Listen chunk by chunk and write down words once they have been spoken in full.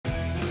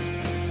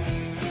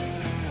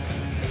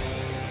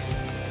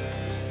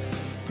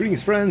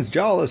Greetings friends,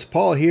 Jawless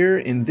Paul here.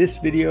 In this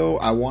video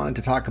I wanted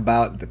to talk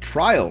about the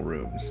trial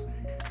rooms.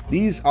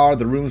 These are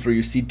the rooms where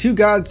you see two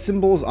god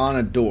symbols on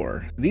a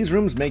door. These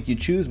rooms make you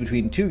choose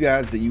between two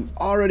gods that you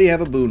already have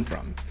a boon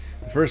from.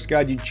 The first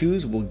god you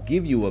choose will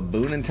give you a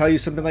boon and tell you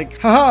something like,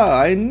 "Haha,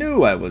 I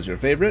knew I was your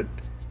favorite."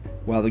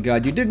 While the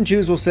god you didn't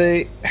choose will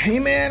say, "Hey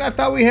man, I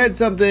thought we had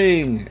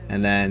something,"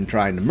 and then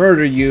trying to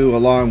murder you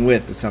along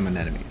with the summoned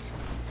enemies.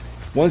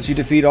 Once you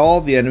defeat all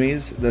the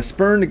enemies, the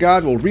spurned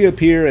god will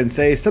reappear and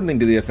say something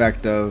to the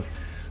effect of,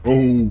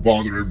 "Oh,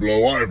 bother and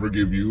blow, I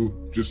forgive you.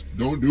 Just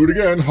don't do it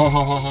again, ha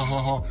ha ha ha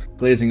ha ha,"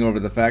 glazing over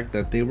the fact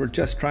that they were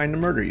just trying to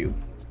murder you.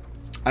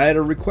 I had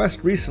a request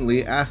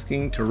recently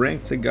asking to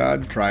rank the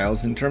god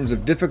trials in terms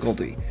of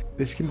difficulty.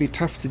 This can be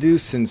tough to do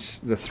since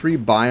the three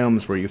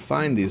biomes where you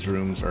find these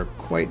rooms are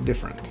quite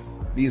different.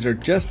 These are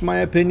just my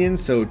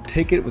opinions, so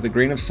take it with a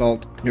grain of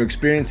salt. Your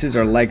experiences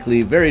are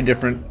likely very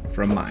different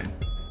from mine.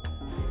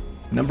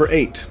 Number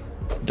 8.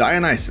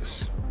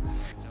 Dionysus.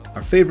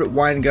 Our favorite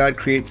wine god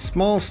creates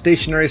small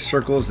stationary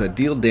circles that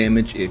deal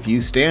damage if you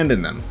stand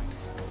in them.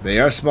 They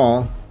are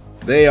small,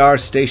 they are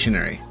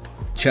stationary.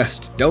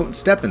 Just don't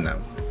step in them.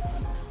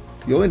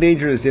 The only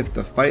danger is if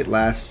the fight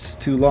lasts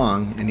too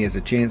long and he has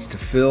a chance to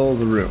fill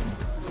the room.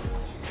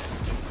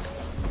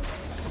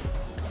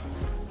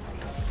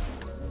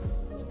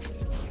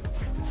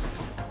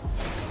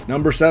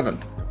 Number 7.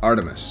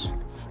 Artemis.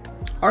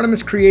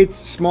 Artemis creates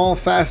small,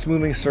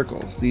 fast-moving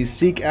circles. These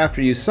seek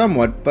after you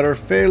somewhat, but are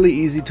fairly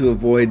easy to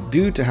avoid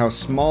due to how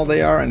small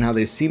they are and how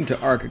they seem to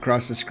arc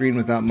across the screen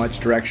without much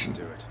direction.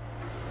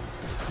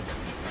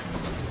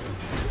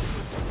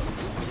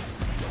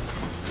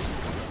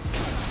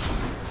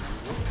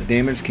 The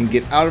damage can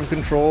get out of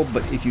control,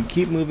 but if you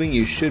keep moving,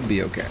 you should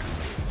be okay.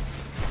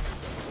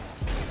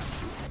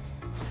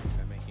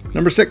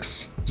 Number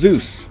 6.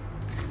 Zeus.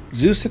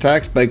 Zeus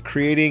attacks by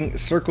creating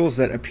circles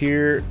that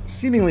appear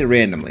seemingly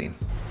randomly.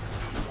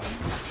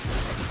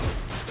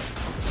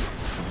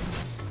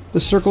 The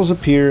circles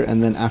appear,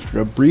 and then after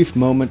a brief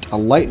moment, a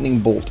lightning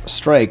bolt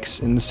strikes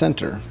in the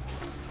center.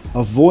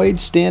 Avoid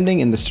standing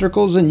in the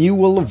circles and you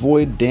will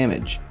avoid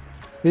damage.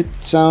 It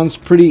sounds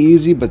pretty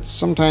easy, but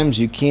sometimes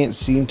you can't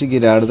seem to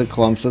get out of the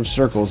clumps of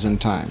circles in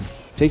time.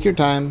 Take your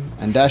time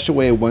and dash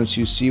away once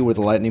you see where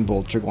the lightning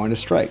bolts are going to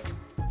strike.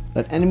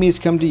 Let enemies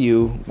come to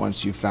you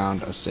once you've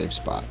found a safe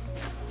spot.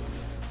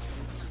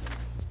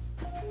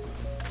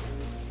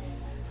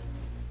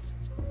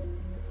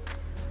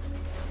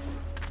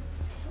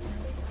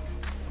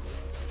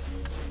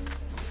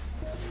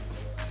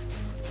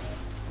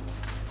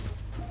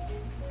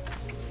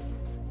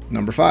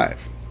 Number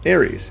 5.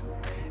 Ares.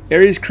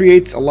 Ares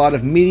creates a lot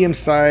of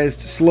medium-sized,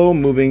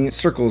 slow-moving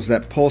circles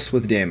that pulse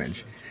with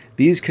damage.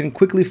 These can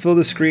quickly fill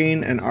the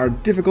screen and are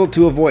difficult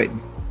to avoid.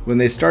 When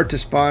they start to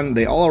spawn,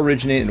 they all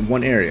originate in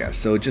one area,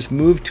 so just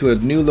move to a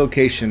new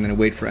location and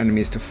wait for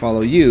enemies to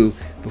follow you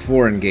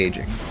before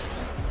engaging.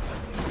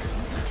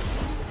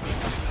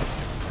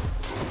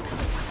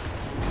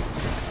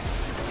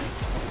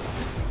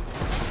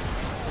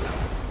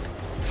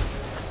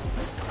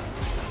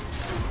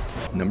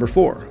 Number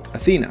 4.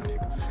 Athena.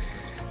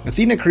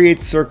 Athena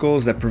creates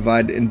circles that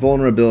provide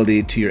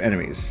invulnerability to your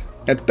enemies.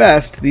 At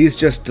best, these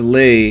just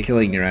delay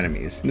killing your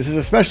enemies. This is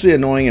especially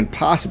annoying and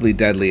possibly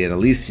deadly in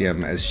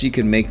Elysium, as she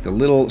can make the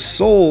little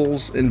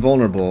souls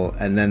invulnerable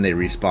and then they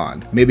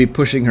respawn, maybe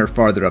pushing her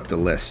farther up the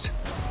list.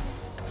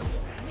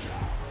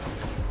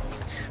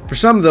 For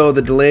some though,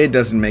 the delay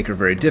doesn't make her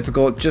very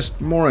difficult,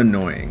 just more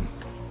annoying.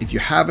 If you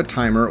have a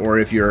timer or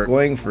if you're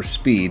going for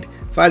speed,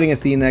 fighting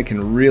Athena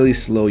can really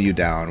slow you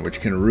down,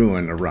 which can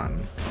ruin a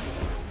run.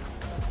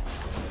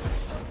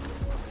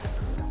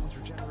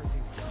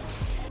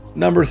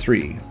 Number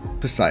 3.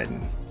 Poseidon.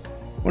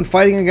 When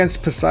fighting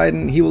against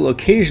Poseidon, he will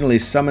occasionally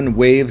summon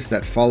waves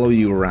that follow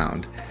you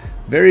around.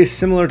 Very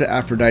similar to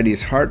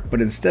Aphrodite's heart,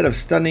 but instead of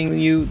stunning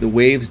you, the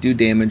waves do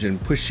damage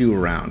and push you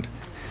around.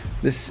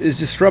 This is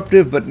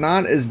disruptive, but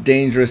not as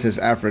dangerous as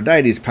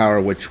Aphrodite's power,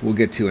 which we'll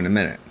get to in a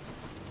minute.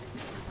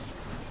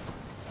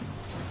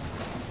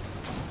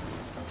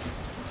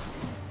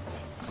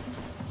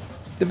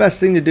 The best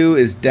thing to do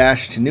is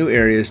dash to new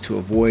areas to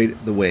avoid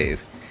the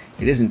wave.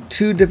 It isn't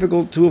too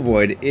difficult to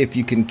avoid if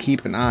you can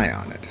keep an eye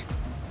on it.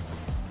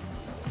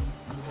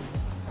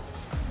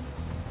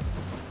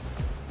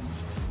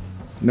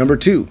 Number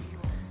 2.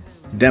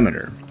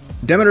 Demeter.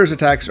 Demeter's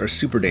attacks are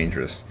super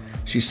dangerous.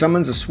 She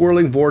summons a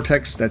swirling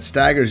vortex that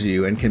staggers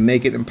you and can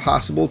make it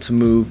impossible to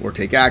move or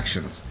take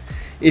actions.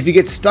 If you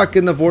get stuck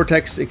in the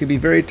vortex, it can be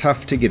very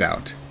tough to get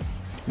out.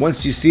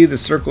 Once you see the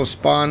circle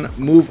spawn,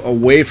 move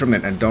away from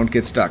it and don't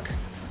get stuck.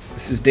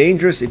 This is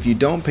dangerous if you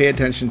don't pay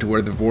attention to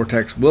where the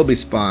vortex will be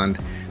spawned,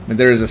 but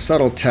there is a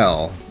subtle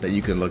tell that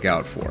you can look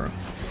out for.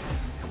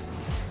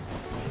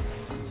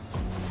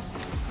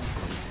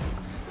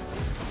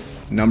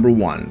 Number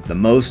 1. The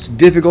most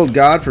difficult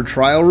god for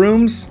trial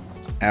rooms?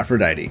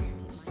 Aphrodite.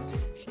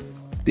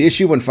 The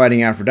issue when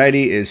fighting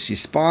Aphrodite is she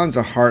spawns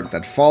a heart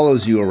that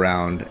follows you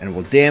around and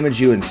will damage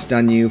you and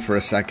stun you for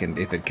a second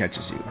if it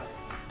catches you.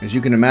 As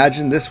you can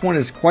imagine, this one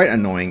is quite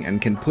annoying and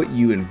can put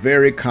you in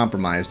very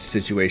compromised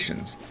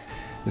situations.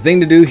 The thing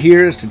to do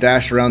here is to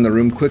dash around the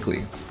room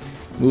quickly.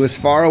 Move as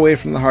far away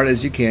from the heart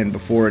as you can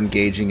before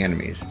engaging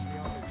enemies.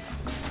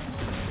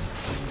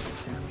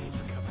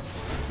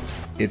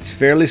 It's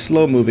fairly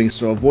slow moving,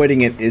 so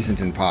avoiding it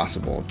isn't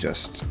impossible,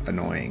 just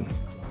annoying.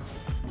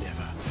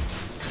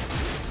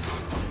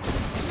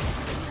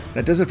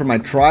 That does it for my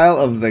Trial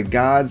of the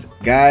Gods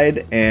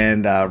guide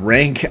and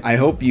rank. I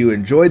hope you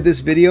enjoyed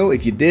this video.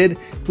 If you did,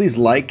 please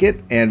like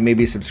it and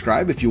maybe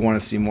subscribe if you want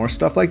to see more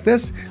stuff like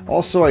this.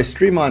 Also, I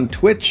stream on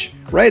Twitch.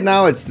 Right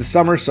now it's the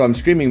summer, so I'm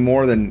streaming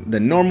more than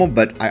normal,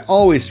 but I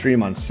always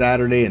stream on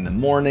Saturday in the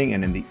morning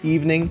and in the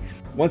evening.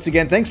 Once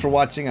again, thanks for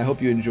watching. I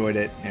hope you enjoyed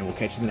it, and we'll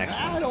catch you in the next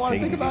one. I don't want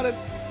to think about it.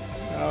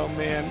 Oh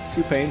man, it's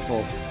too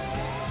painful.